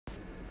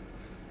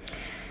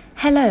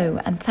Hello,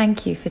 and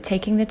thank you for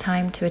taking the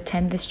time to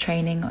attend this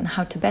training on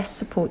how to best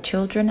support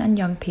children and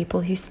young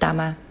people who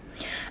stammer.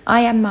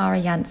 I am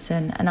Mara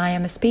Janssen, and I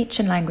am a speech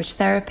and language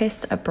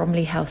therapist at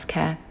Bromley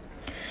Healthcare.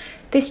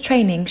 This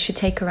training should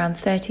take around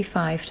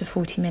 35 to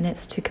 40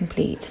 minutes to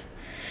complete.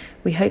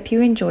 We hope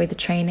you enjoy the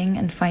training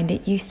and find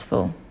it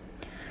useful.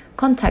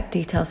 Contact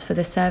details for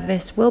the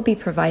service will be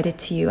provided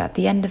to you at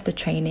the end of the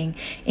training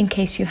in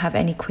case you have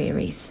any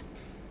queries.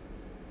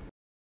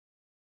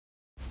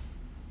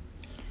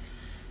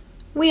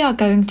 We are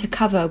going to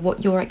cover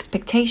what your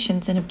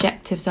expectations and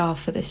objectives are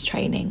for this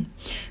training,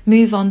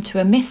 move on to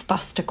a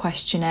Mythbuster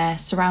questionnaire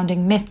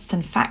surrounding myths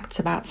and facts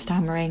about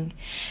stammering.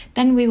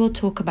 Then we will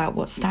talk about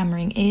what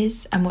stammering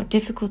is and what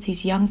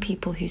difficulties young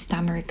people who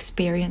stammer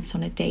experience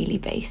on a daily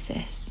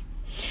basis.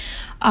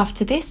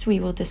 After this,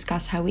 we will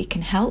discuss how we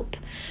can help,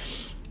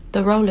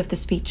 the role of the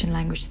speech and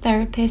language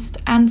therapist,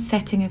 and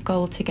setting a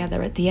goal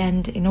together at the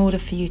end in order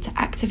for you to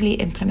actively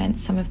implement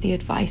some of the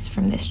advice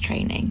from this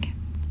training.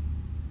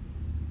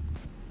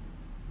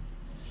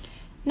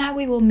 Now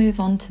we will move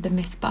on to the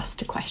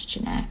Mythbuster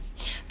questionnaire.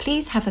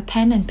 Please have a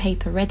pen and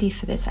paper ready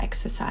for this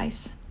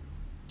exercise.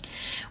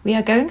 We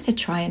are going to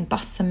try and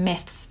bust some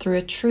myths through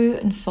a true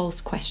and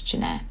false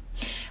questionnaire.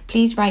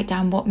 Please write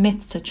down what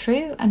myths are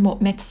true and what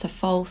myths are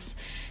false.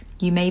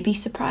 You may be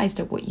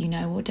surprised at what you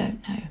know or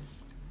don't know.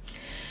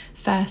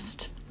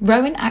 First,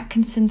 Rowan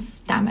Atkinson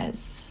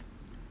stammers.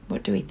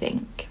 What do we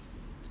think?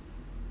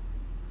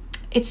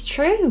 It's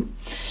true.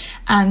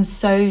 And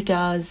so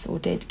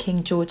did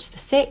King George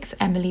VI,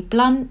 Emily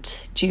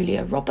Blunt,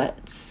 Julia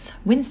Roberts,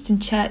 Winston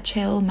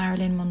Churchill,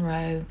 Marilyn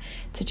Monroe,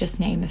 to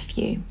just name a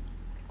few.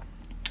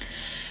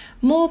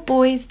 More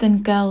boys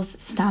than girls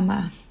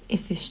stammer.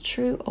 Is this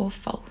true or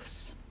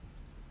false?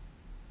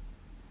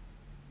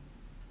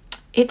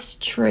 It's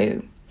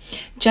true.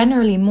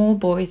 Generally, more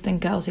boys than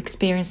girls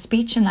experience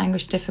speech and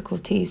language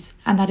difficulties,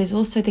 and that is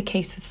also the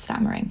case with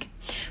stammering.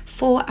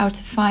 4 out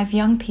of 5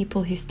 young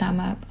people who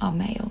stammer are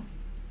male.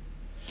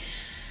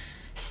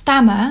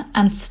 Stammer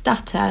and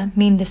stutter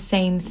mean the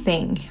same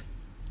thing.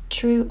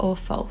 True or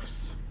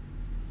false?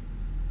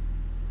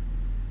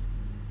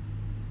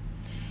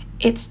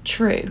 It's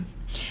true.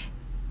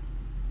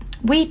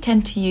 We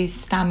tend to use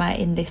stammer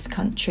in this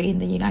country, in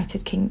the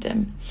United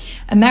Kingdom.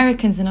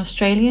 Americans and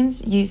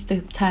Australians use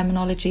the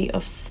terminology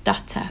of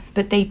stutter,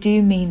 but they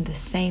do mean the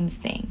same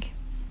thing.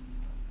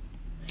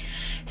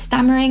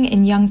 Stammering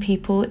in young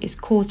people is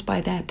caused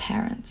by their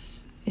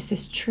parents. Is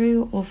this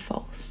true or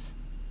false?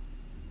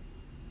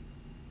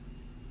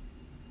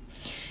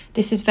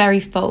 This is very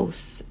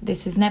false.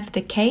 This is never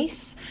the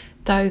case,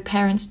 though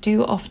parents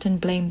do often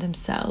blame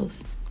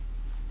themselves.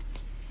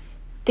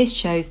 This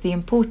shows the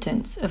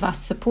importance of us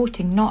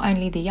supporting not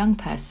only the young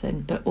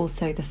person, but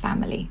also the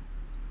family.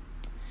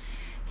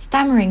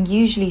 Stammering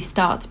usually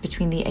starts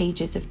between the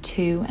ages of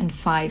 2 and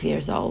 5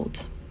 years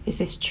old. Is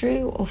this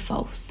true or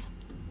false?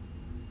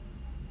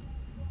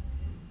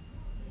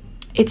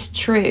 It's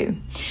true.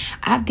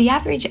 At the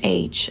average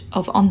age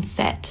of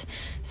onset,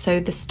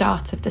 so the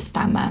start of the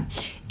stammer,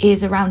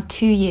 is around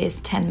 2 years,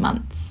 10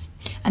 months.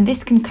 And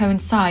this can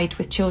coincide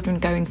with children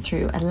going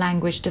through a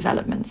language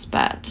development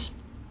spurt.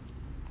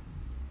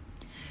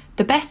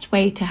 The best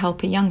way to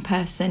help a young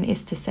person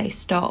is to say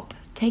stop,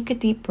 take a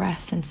deep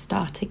breath and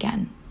start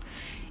again.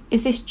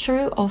 Is this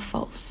true or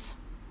false?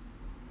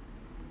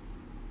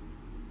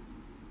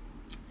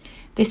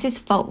 This is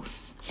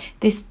false.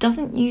 This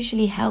doesn't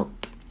usually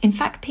help. In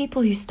fact,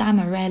 people who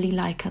stammer rarely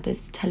like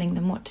others telling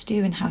them what to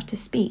do and how to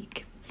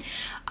speak.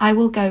 I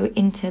will go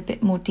into a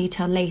bit more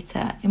detail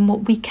later in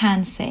what we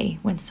can say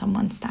when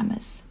someone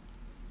stammers.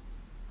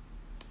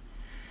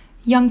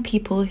 Young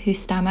people who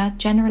stammer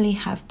generally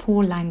have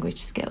poor language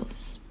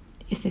skills.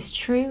 Is this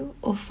true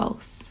or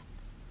false?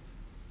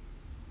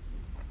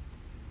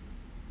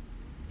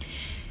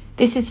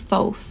 This is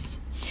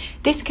false.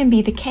 This can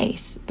be the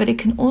case, but it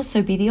can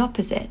also be the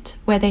opposite,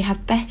 where they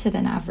have better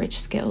than average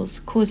skills,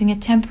 causing a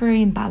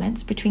temporary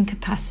imbalance between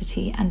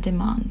capacity and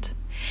demand.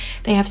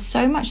 They have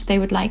so much they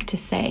would like to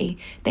say,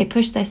 they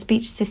push their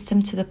speech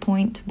system to the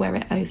point where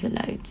it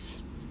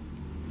overloads.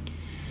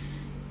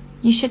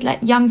 You should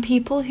let young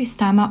people who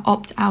stammer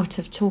opt out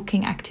of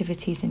talking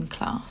activities in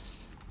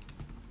class.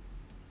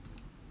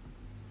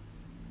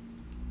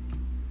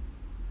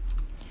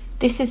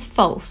 This is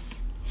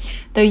false.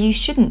 Though you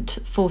shouldn't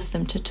force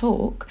them to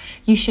talk,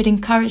 you should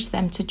encourage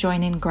them to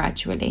join in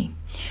gradually.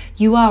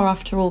 You are,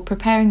 after all,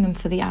 preparing them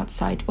for the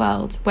outside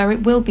world, where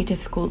it will be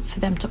difficult for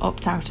them to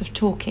opt out of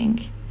talking.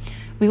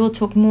 We will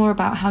talk more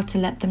about how to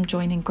let them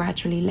join in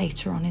gradually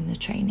later on in the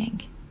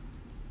training.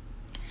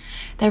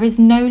 There is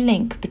no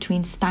link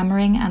between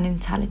stammering and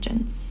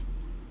intelligence.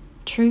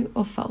 True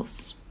or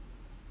false?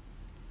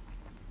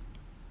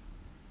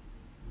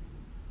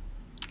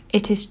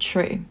 It is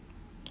true.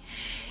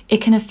 It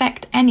can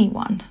affect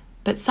anyone,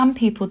 but some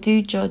people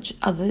do judge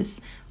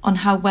others on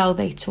how well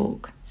they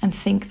talk and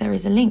think there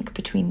is a link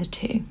between the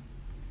two.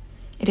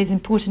 It is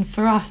important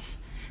for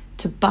us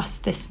to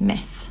bust this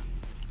myth.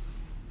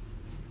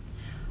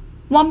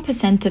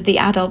 1% of the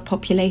adult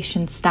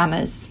population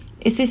stammers.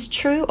 Is this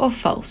true or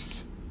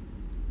false?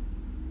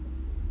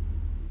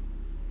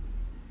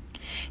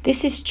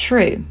 This is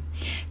true.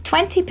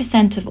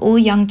 20% of all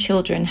young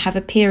children have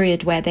a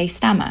period where they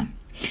stammer.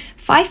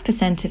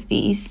 5% of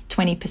these,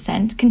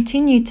 20%,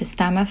 continue to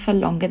stammer for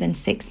longer than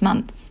 6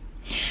 months.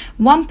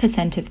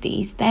 1% of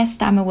these, their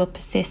stammer will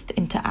persist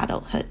into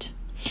adulthood.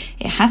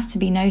 It has to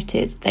be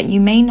noted that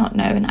you may not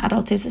know an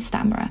adult is a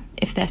stammerer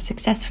if they're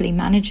successfully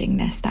managing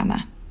their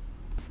stammer.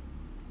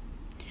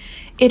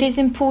 It is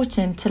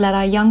important to let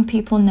our young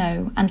people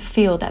know and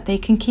feel that they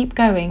can keep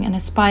going and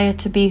aspire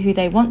to be who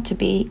they want to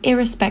be,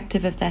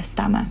 irrespective of their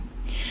stammer.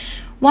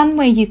 One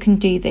way you can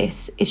do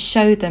this is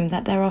show them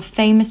that there are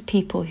famous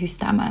people who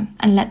stammer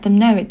and let them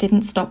know it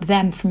didn't stop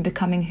them from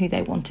becoming who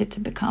they wanted to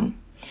become.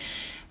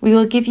 We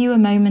will give you a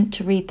moment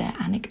to read their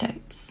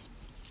anecdotes.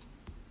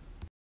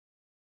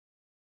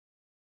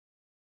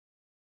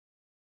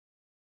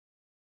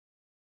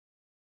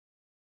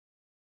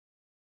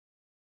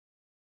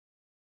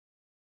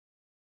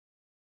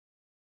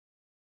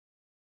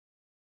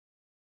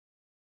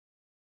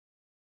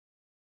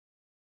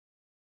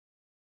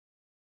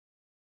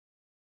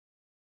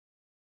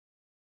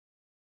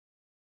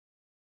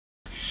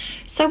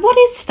 So what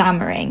is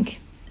stammering?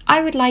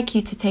 I would like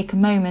you to take a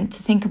moment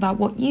to think about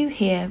what you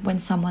hear when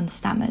someone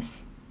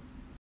stammers.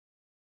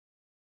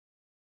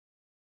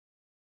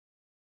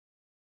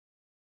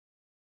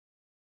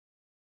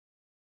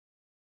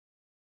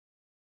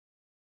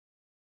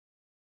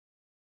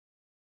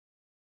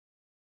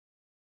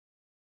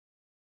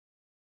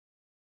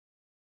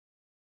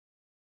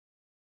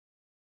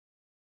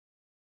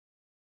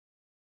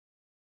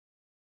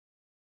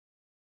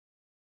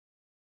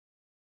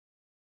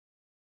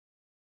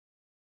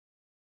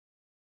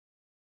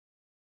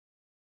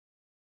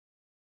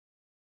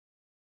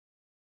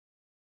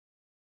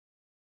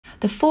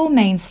 The 4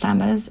 main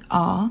stammers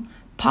are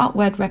part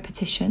word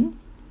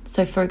repetitions.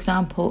 So for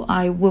example,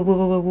 I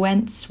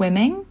went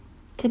swimming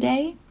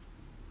today.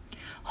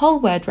 Whole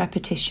word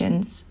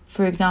repetitions,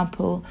 for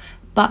example,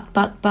 but,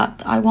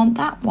 I want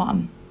that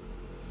one.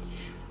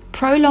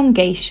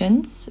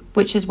 Prolongations,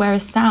 which is where a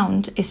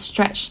sound is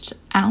stretched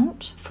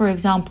out. For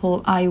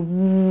example, I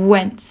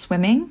went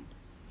swimming.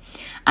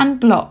 And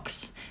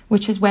blocks,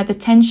 which is where the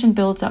tension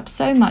builds up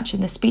so much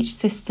in the speech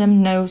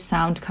system, no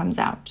sound comes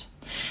out.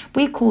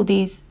 We call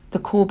these the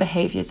core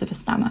behaviours of a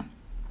stammer.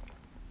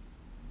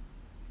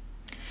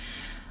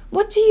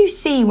 What do you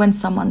see when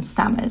someone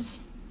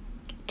stammers?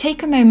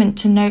 Take a moment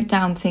to note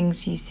down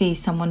things you see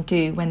someone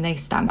do when they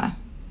stammer.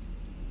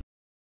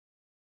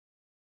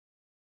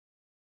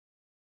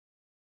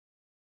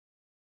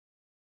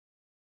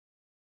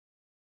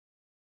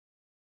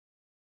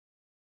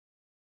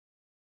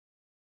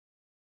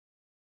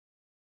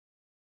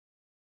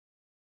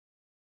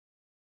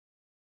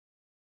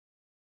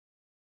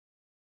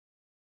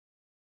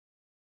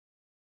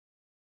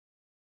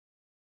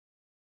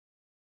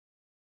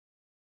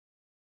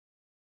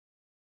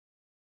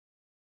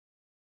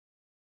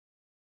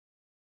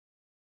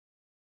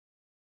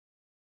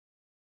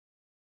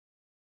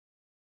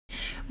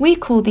 We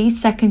call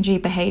these secondary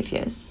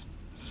behaviours.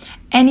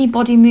 Any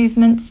body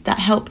movements that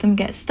help them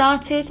get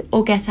started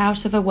or get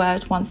out of a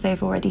word once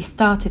they've already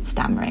started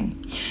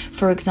stammering.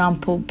 For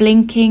example,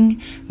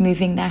 blinking,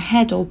 moving their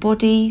head or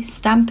body,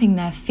 stamping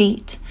their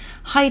feet,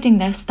 hiding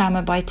their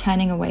stammer by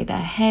turning away their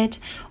head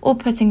or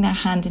putting their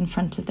hand in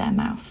front of their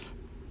mouth.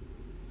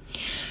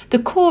 The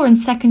core and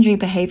secondary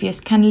behaviours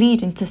can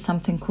lead into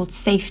something called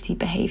safety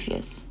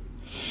behaviours.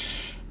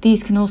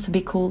 These can also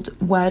be called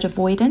word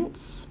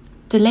avoidance,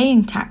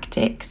 delaying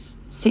tactics,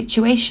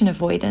 situation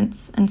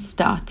avoidance, and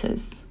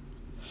starters.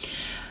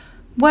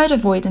 Word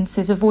avoidance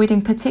is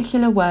avoiding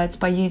particular words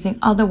by using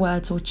other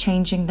words or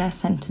changing their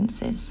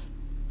sentences.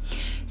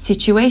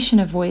 Situation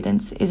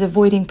avoidance is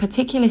avoiding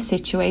particular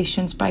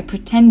situations by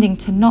pretending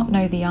to not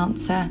know the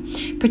answer,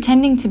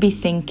 pretending to be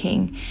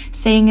thinking,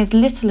 saying as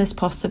little as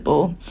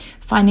possible,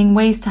 finding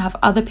ways to have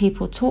other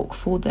people talk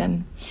for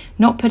them,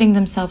 not putting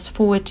themselves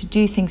forward to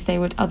do things they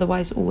would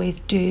otherwise always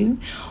do,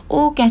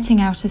 or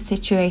getting out of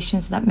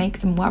situations that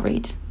make them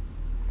worried.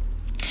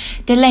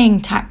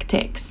 Delaying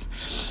tactics.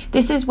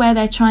 This is where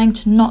they're trying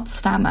to not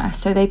stammer,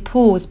 so they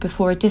pause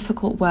before a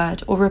difficult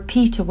word or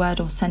repeat a word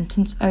or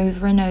sentence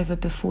over and over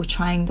before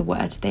trying the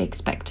word they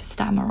expect to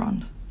stammer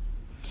on.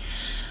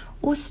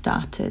 Or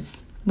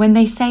starters. When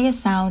they say a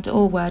sound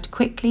or word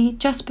quickly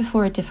just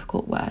before a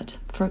difficult word.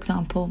 For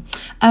example,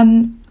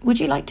 would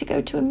you like to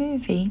go to a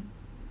movie?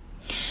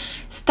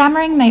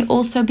 Stammering may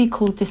also be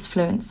called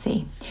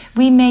disfluency.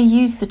 We may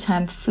use the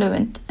term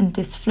fluent and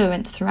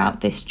disfluent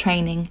throughout this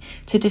training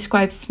to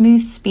describe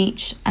smooth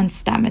speech and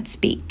stammered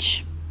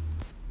speech.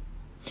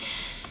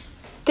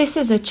 This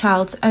is a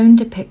child's own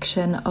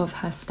depiction of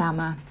her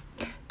stammer.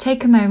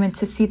 Take a moment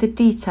to see the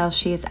detail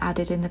she has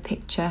added in the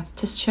picture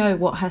to show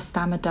what her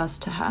stammer does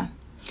to her.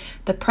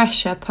 The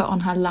pressure put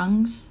on her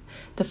lungs,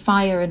 the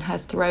fire in her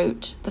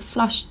throat, the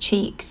flushed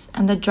cheeks,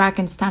 and the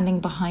dragon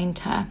standing behind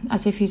her,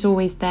 as if he's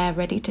always there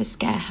ready to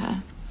scare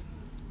her.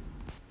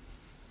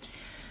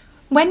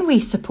 When we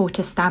support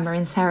a stammer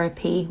in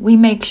therapy, we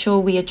make sure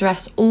we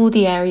address all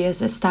the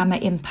areas a stammer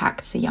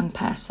impacts a young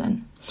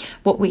person.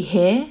 What we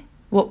hear,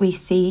 what we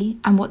see,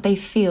 and what they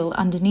feel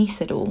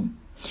underneath it all.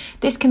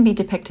 This can be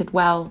depicted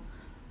well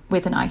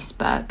with an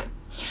iceberg.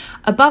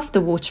 Above the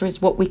water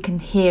is what we can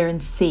hear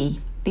and see.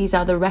 These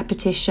are the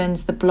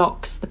repetitions, the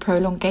blocks, the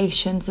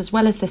prolongations, as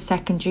well as the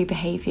secondary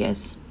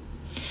behaviours.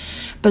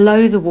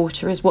 Below the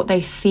water is what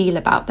they feel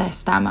about their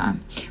stammer,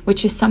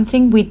 which is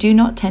something we do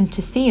not tend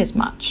to see as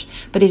much,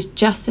 but is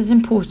just as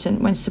important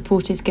when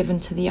support is given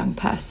to the young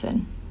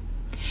person.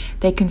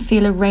 They can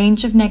feel a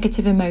range of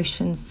negative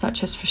emotions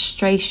such as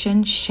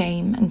frustration,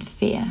 shame, and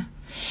fear.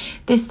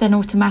 This then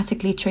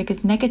automatically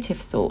triggers negative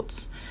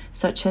thoughts,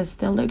 such as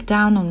they'll look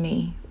down on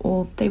me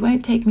or they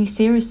won't take me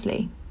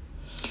seriously.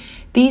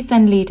 These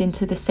then lead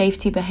into the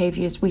safety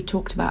behaviours we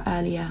talked about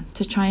earlier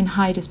to try and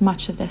hide as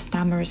much of their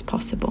stammer as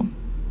possible.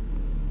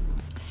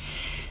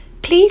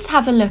 Please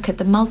have a look at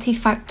the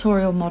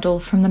multifactorial model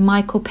from the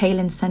Michael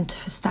Palin Centre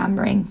for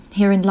Stammering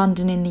here in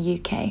London in the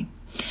UK,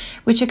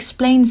 which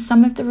explains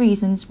some of the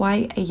reasons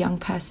why a young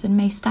person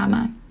may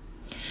stammer.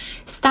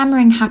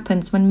 Stammering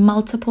happens when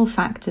multiple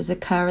factors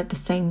occur at the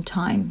same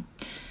time.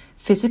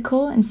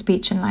 Physical and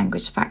speech and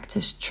language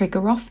factors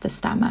trigger off the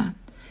stammer,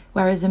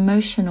 whereas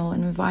emotional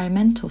and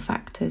environmental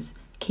factors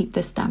keep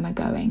the stammer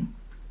going.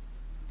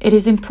 It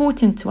is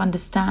important to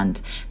understand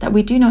that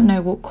we do not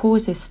know what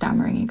causes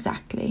stammering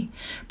exactly,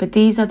 but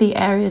these are the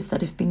areas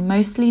that have been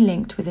mostly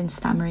linked within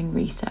stammering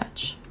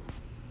research.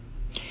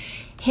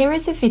 Here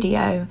is a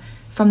video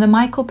from the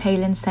Michael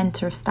Palin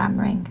Centre of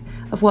Stammering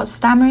of what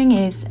stammering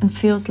is and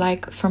feels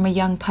like from a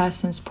young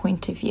person's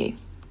point of view.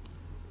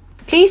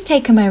 Please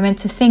take a moment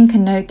to think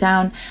and note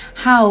down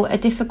how a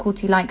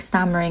difficulty like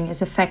stammering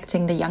is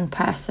affecting the young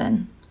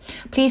person.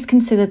 Please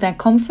consider their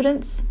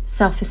confidence,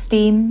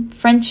 self-esteem,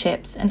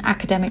 friendships, and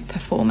academic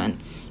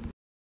performance.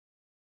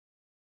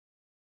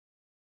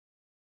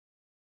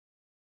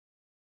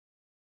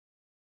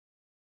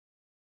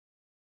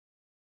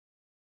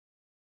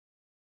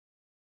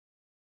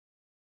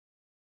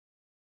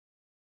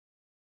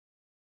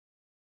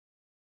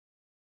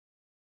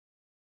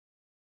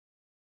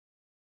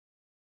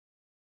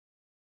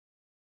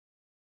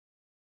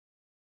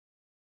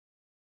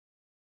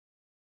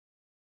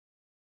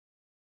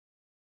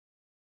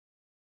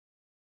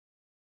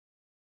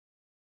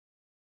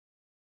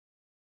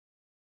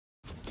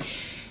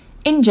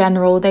 In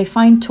general, they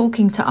find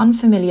talking to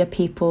unfamiliar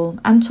people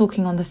and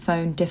talking on the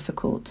phone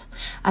difficult,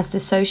 as the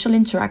social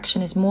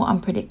interaction is more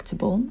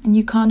unpredictable and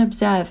you can't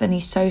observe any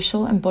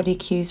social and body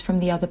cues from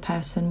the other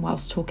person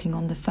whilst talking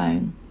on the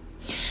phone.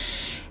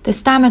 The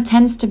stammer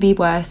tends to be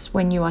worse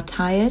when you are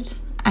tired,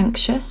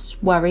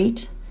 anxious,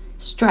 worried,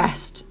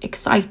 stressed,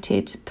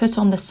 excited, put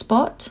on the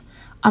spot,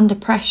 under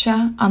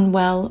pressure,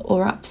 unwell,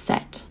 or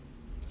upset.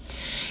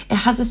 It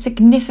has a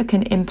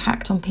significant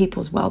impact on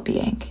people's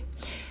well-being.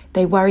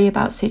 They worry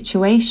about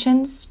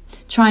situations,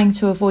 trying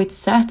to avoid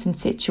certain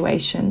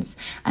situations,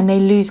 and they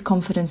lose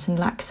confidence and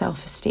lack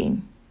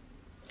self-esteem.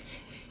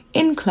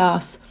 In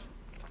class,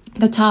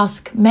 the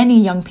task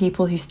many young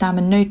people who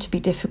stammer know to be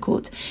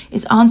difficult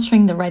is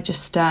answering the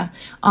register,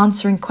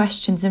 answering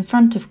questions in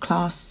front of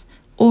class,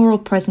 oral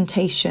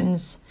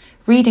presentations,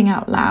 reading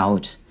out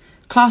loud,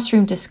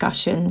 classroom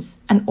discussions,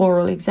 and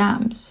oral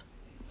exams.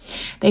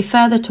 They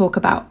further talk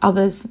about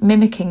others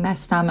mimicking their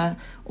stammer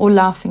or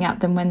laughing at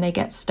them when they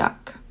get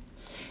stuck.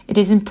 It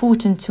is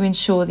important to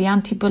ensure the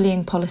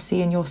anti-bullying policy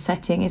in your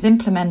setting is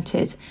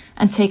implemented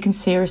and taken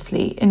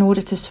seriously in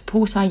order to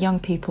support our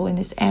young people in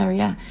this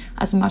area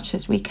as much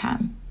as we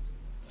can.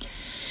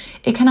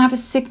 It can have a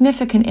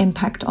significant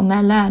impact on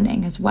their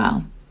learning as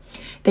well.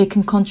 They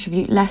can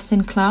contribute less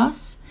in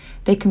class,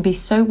 they can be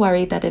so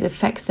worried that it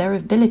affects their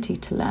ability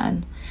to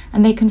learn,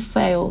 and they can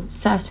fail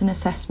certain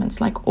assessments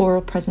like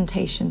oral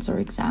presentations or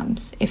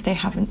exams if they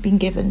haven't been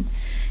given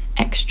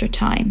extra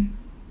time.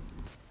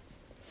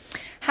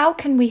 How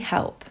can we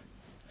help?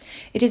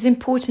 It is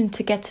important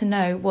to get to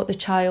know what the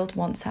child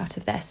wants out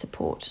of their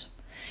support.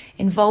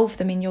 Involve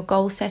them in your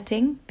goal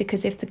setting,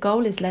 because if the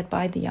goal is led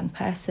by the young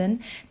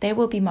person, they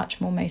will be much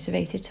more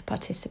motivated to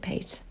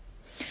participate.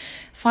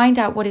 Find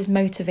out what is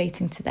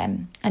motivating to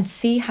them and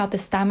see how the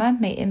stammer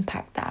may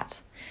impact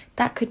that.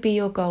 That could be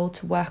your goal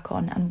to work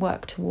on and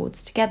work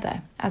towards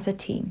together as a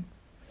team.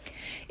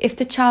 If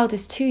the child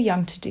is too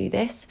young to do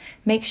this,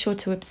 make sure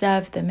to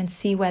observe them and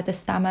see where the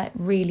stammer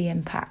really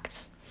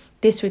impacts.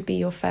 This would be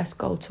your first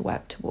goal to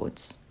work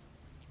towards.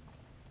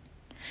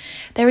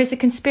 There is a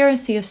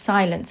conspiracy of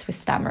silence with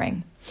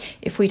stammering.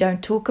 If we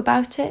don't talk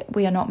about it,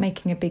 we are not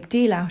making a big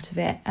deal out of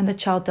it, and the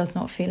child does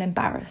not feel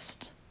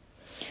embarrassed.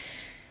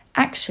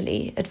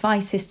 Actually,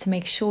 advice is to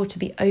make sure to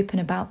be open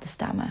about the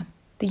stammer.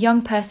 The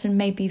young person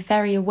may be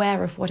very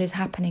aware of what is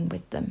happening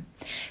with them.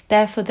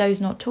 Therefore,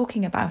 those not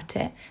talking about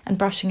it and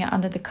brushing it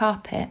under the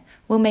carpet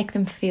will make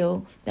them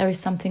feel there is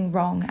something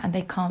wrong and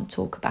they can't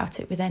talk about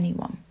it with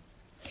anyone.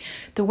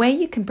 The way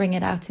you can bring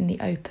it out in the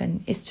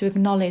open is to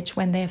acknowledge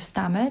when they have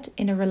stammered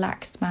in a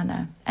relaxed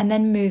manner and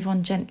then move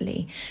on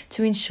gently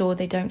to ensure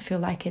they don't feel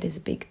like it is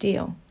a big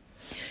deal.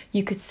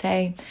 You could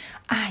say,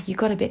 you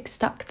got a bit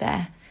stuck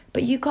there,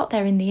 but you got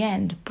there in the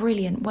end.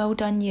 Brilliant, well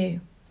done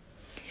you.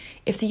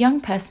 If the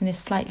young person is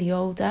slightly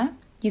older,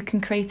 you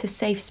can create a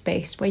safe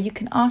space where you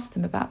can ask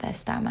them about their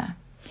stammer.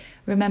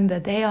 Remember,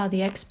 they are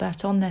the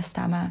expert on their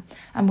stammer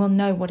and will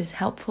know what is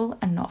helpful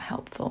and not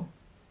helpful.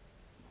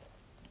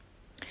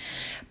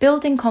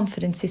 Building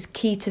confidence is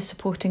key to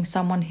supporting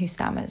someone who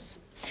stammers.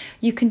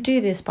 You can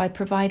do this by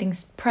providing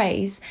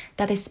praise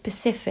that is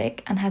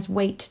specific and has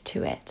weight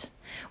to it.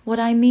 What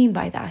I mean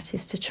by that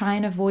is to try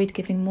and avoid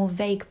giving more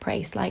vague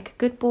praise like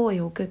good boy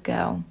or good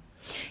girl.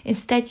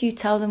 Instead, you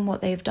tell them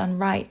what they have done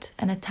right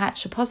and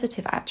attach a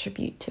positive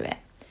attribute to it.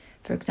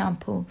 For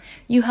example,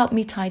 you helped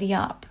me tidy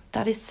up.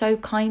 That is so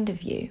kind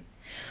of you.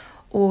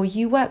 Or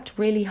you worked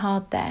really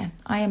hard there.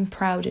 I am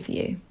proud of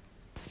you.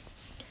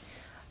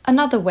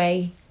 Another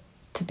way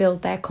to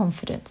build their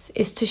confidence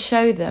is to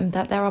show them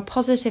that there are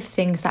positive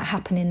things that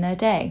happen in their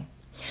day.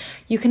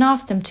 You can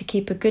ask them to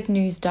keep a good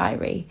news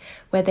diary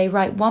where they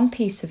write one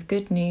piece of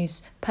good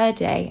news per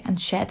day and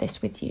share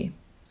this with you.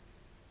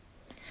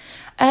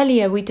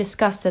 Earlier, we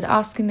discussed that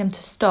asking them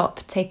to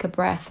stop, take a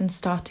breath and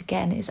start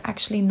again is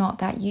actually not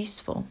that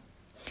useful.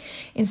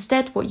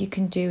 Instead, what you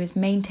can do is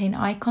maintain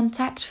eye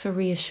contact for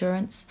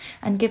reassurance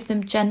and give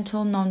them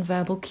gentle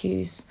non-verbal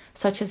cues,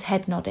 such as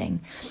head nodding,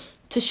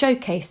 to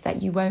showcase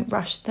that you won't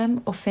rush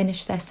them or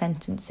finish their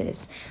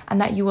sentences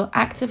and that you will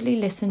actively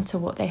listen to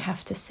what they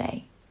have to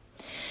say.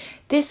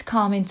 This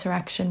calm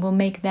interaction will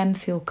make them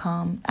feel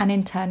calm and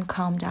in turn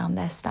calm down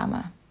their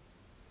stammer.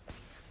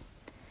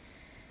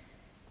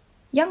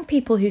 Young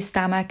people who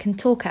stammer can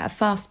talk at a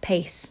fast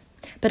pace,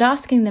 but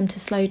asking them to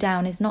slow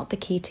down is not the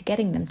key to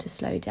getting them to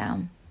slow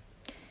down.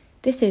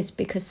 This is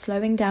because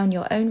slowing down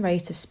your own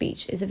rate of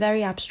speech is a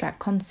very abstract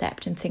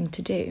concept and thing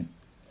to do.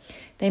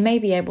 They may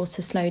be able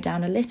to slow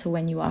down a little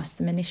when you ask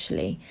them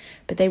initially,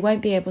 but they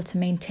won't be able to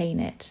maintain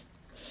it.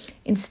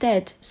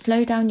 Instead,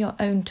 slow down your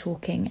own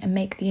talking and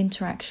make the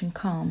interaction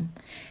calm.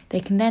 They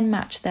can then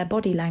match their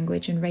body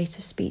language and rate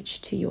of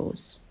speech to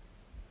yours.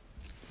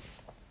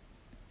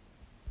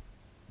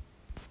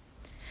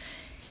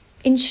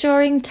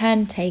 Ensuring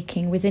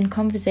turn-taking within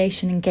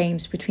conversation and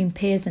games between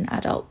peers and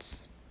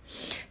adults.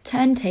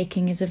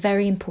 Turn-taking is a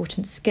very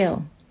important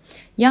skill.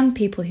 Young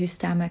people who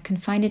stammer can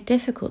find it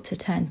difficult to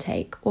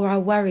turn-take or are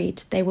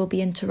worried they will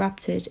be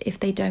interrupted if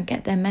they don't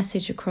get their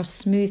message across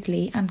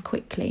smoothly and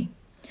quickly.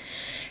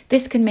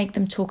 This can make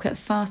them talk at a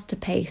faster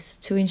pace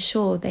to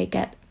ensure they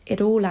get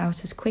it all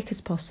out as quick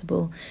as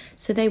possible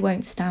so they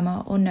won't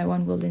stammer or no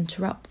one will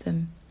interrupt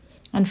them.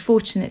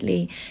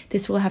 Unfortunately,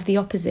 this will have the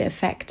opposite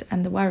effect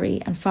and the worry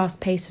and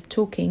fast pace of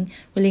talking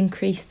will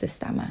increase the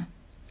stammer.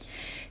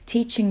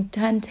 Teaching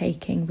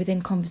turn-taking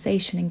within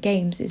conversation and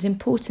games is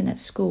important at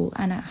school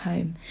and at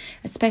home,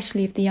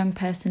 especially if the young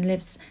person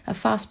lives a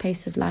fast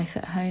pace of life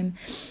at home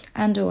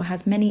and or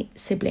has many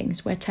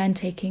siblings where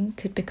turn-taking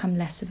could become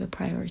less of a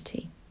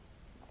priority.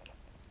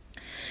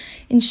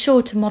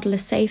 Ensure to model a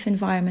safe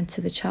environment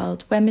to the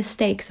child where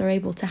mistakes are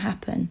able to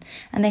happen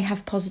and they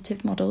have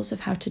positive models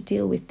of how to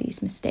deal with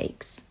these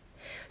mistakes.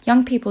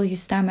 Young people who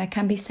stammer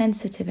can be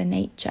sensitive in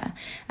nature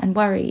and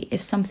worry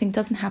if something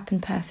doesn't happen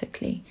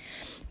perfectly,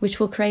 which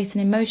will create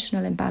an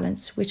emotional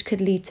imbalance which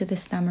could lead to the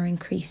stammer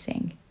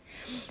increasing.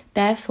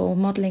 Therefore,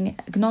 modelling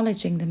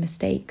acknowledging the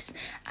mistakes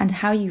and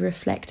how you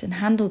reflect and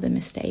handle the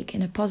mistake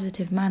in a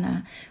positive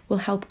manner will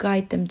help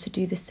guide them to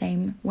do the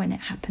same when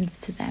it happens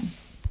to them.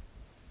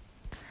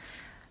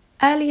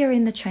 Earlier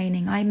in the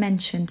training, I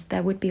mentioned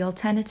there would be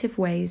alternative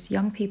ways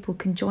young people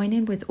can join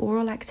in with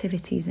oral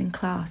activities in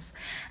class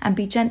and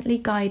be gently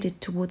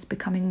guided towards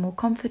becoming more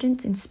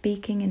confident in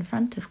speaking in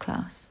front of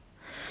class.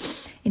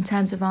 In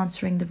terms of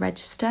answering the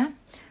register,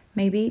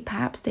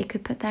 perhaps they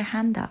could put their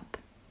hand up.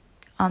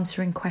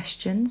 Answering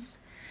questions,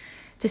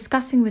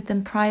 discussing with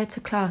them prior to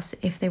class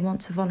if they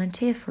want to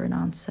volunteer for an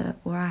answer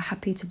or are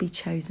happy to be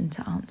chosen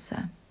to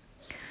answer.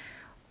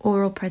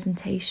 Oral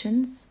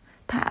presentations,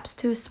 perhaps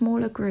to a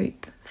smaller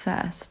group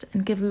first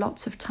and give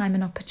lots of time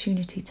and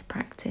opportunity to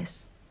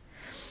practice.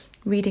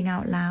 Reading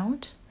out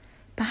loud,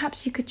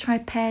 perhaps you could try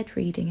paired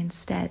reading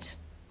instead.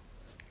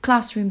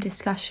 Classroom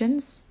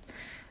discussions,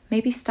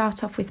 maybe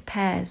start off with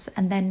pairs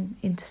and then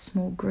into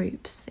small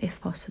groups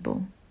if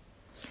possible.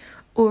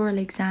 Oral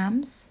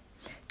exams,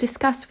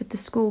 discuss with the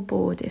school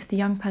board if the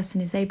young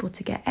person is able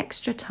to get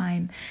extra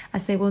time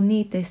as they will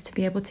need this to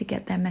be able to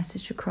get their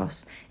message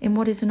across in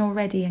what is an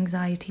already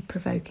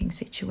anxiety-provoking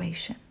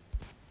situation.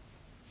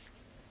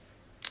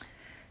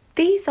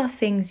 These are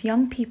things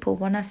young people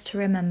want us to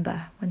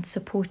remember when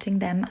supporting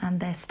them and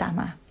their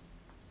stammer.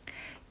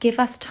 Give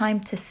us time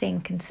to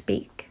think and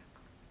speak.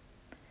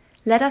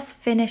 Let us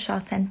finish our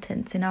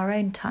sentence in our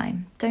own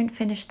time. Don't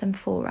finish them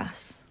for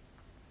us.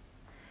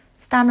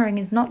 Stammering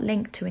is not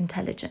linked to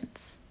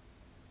intelligence.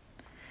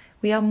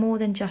 We are more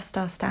than just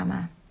our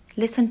stammer.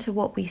 Listen to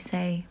what we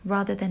say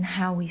rather than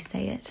how we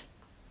say it.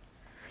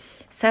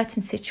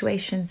 Certain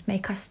situations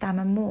make us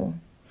stammer more.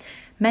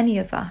 Many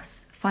of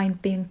us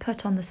find being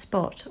put on the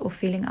spot or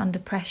feeling under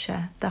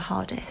pressure the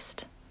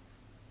hardest.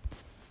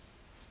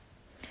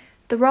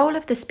 The role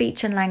of the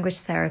speech and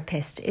language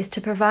therapist is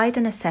to provide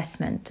an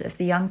assessment of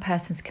the young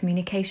person's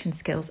communication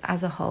skills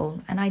as a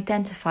whole and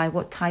identify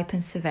what type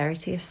and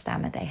severity of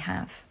stammer they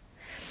have.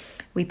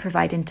 We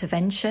provide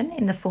intervention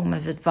in the form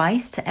of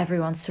advice to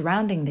everyone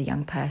surrounding the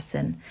young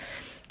person,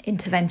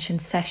 intervention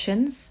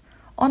sessions,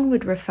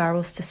 onward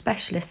referrals to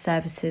specialist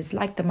services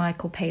like the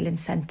Michael Palin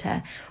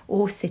Centre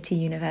or City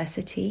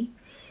University.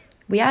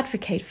 We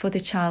advocate for the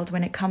child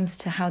when it comes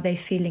to how they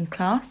feel in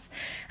class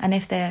and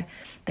if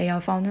they are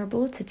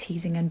vulnerable to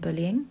teasing and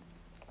bullying.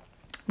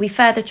 We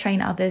further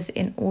train others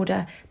in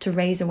order to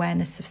raise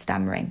awareness of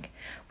stammering,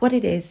 what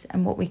it is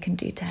and what we can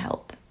do to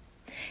help.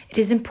 It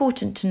is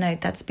important to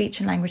note that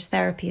speech and language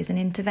therapy is an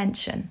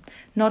intervention,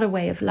 not a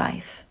way of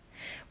life.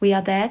 We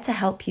are there to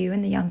help you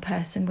and the young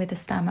person with a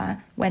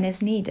stammer when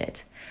is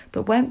needed,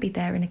 but won't be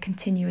there in a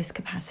continuous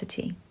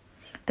capacity.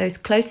 Those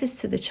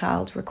closest to the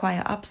child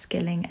require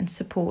upskilling and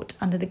support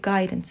under the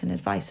guidance and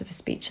advice of a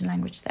speech and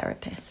language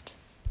therapist.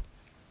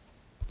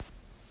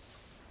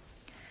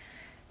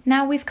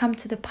 Now we've come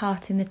to the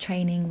part in the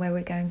training where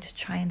we're going to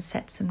try and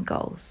set some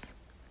goals.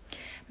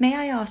 May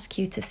I ask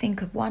you to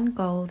think of one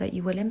goal that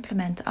you will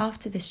implement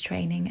after this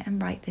training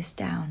and write this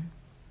down.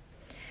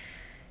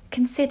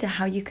 Consider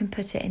how you can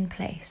put it in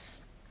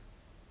place.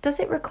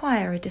 Does it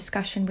require a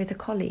discussion with a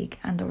colleague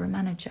and/or a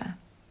manager?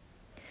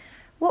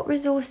 What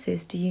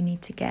resources do you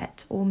need to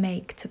get or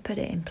make to put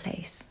it in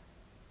place?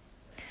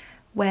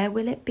 Where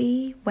will it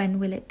be, when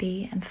will it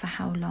be, and for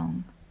how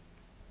long?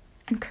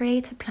 And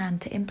create a plan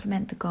to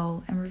implement the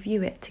goal and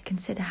review it to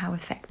consider how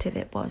effective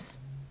it was.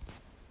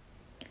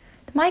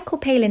 The Michael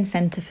Palin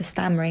Centre for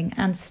Stammering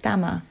and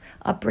Stammer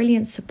are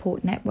brilliant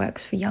support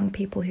networks for young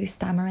people who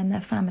stammer and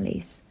their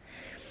families.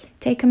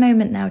 Take a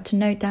moment now to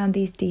note down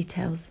these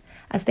details,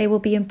 as they will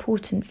be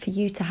important for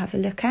you to have a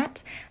look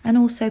at and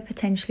also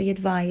potentially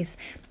advise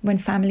when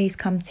families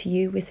come to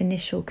you with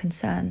initial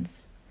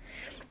concerns.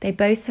 They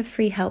both have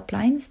free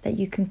helplines that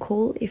you can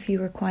call if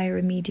you require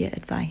immediate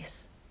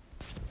advice.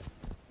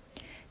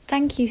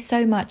 Thank you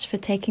so much for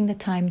taking the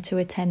time to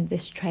attend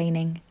this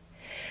training.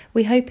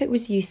 We hope it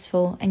was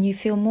useful and you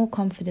feel more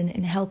confident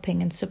in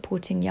helping and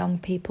supporting young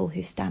people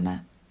who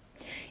stammer.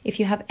 If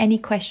you have any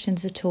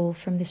questions at all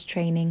from this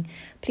training,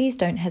 please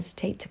don't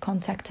hesitate to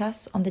contact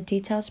us on the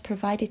details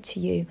provided to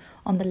you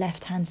on the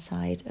left-hand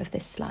side of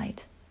this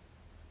slide.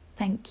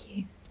 Thank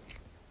you.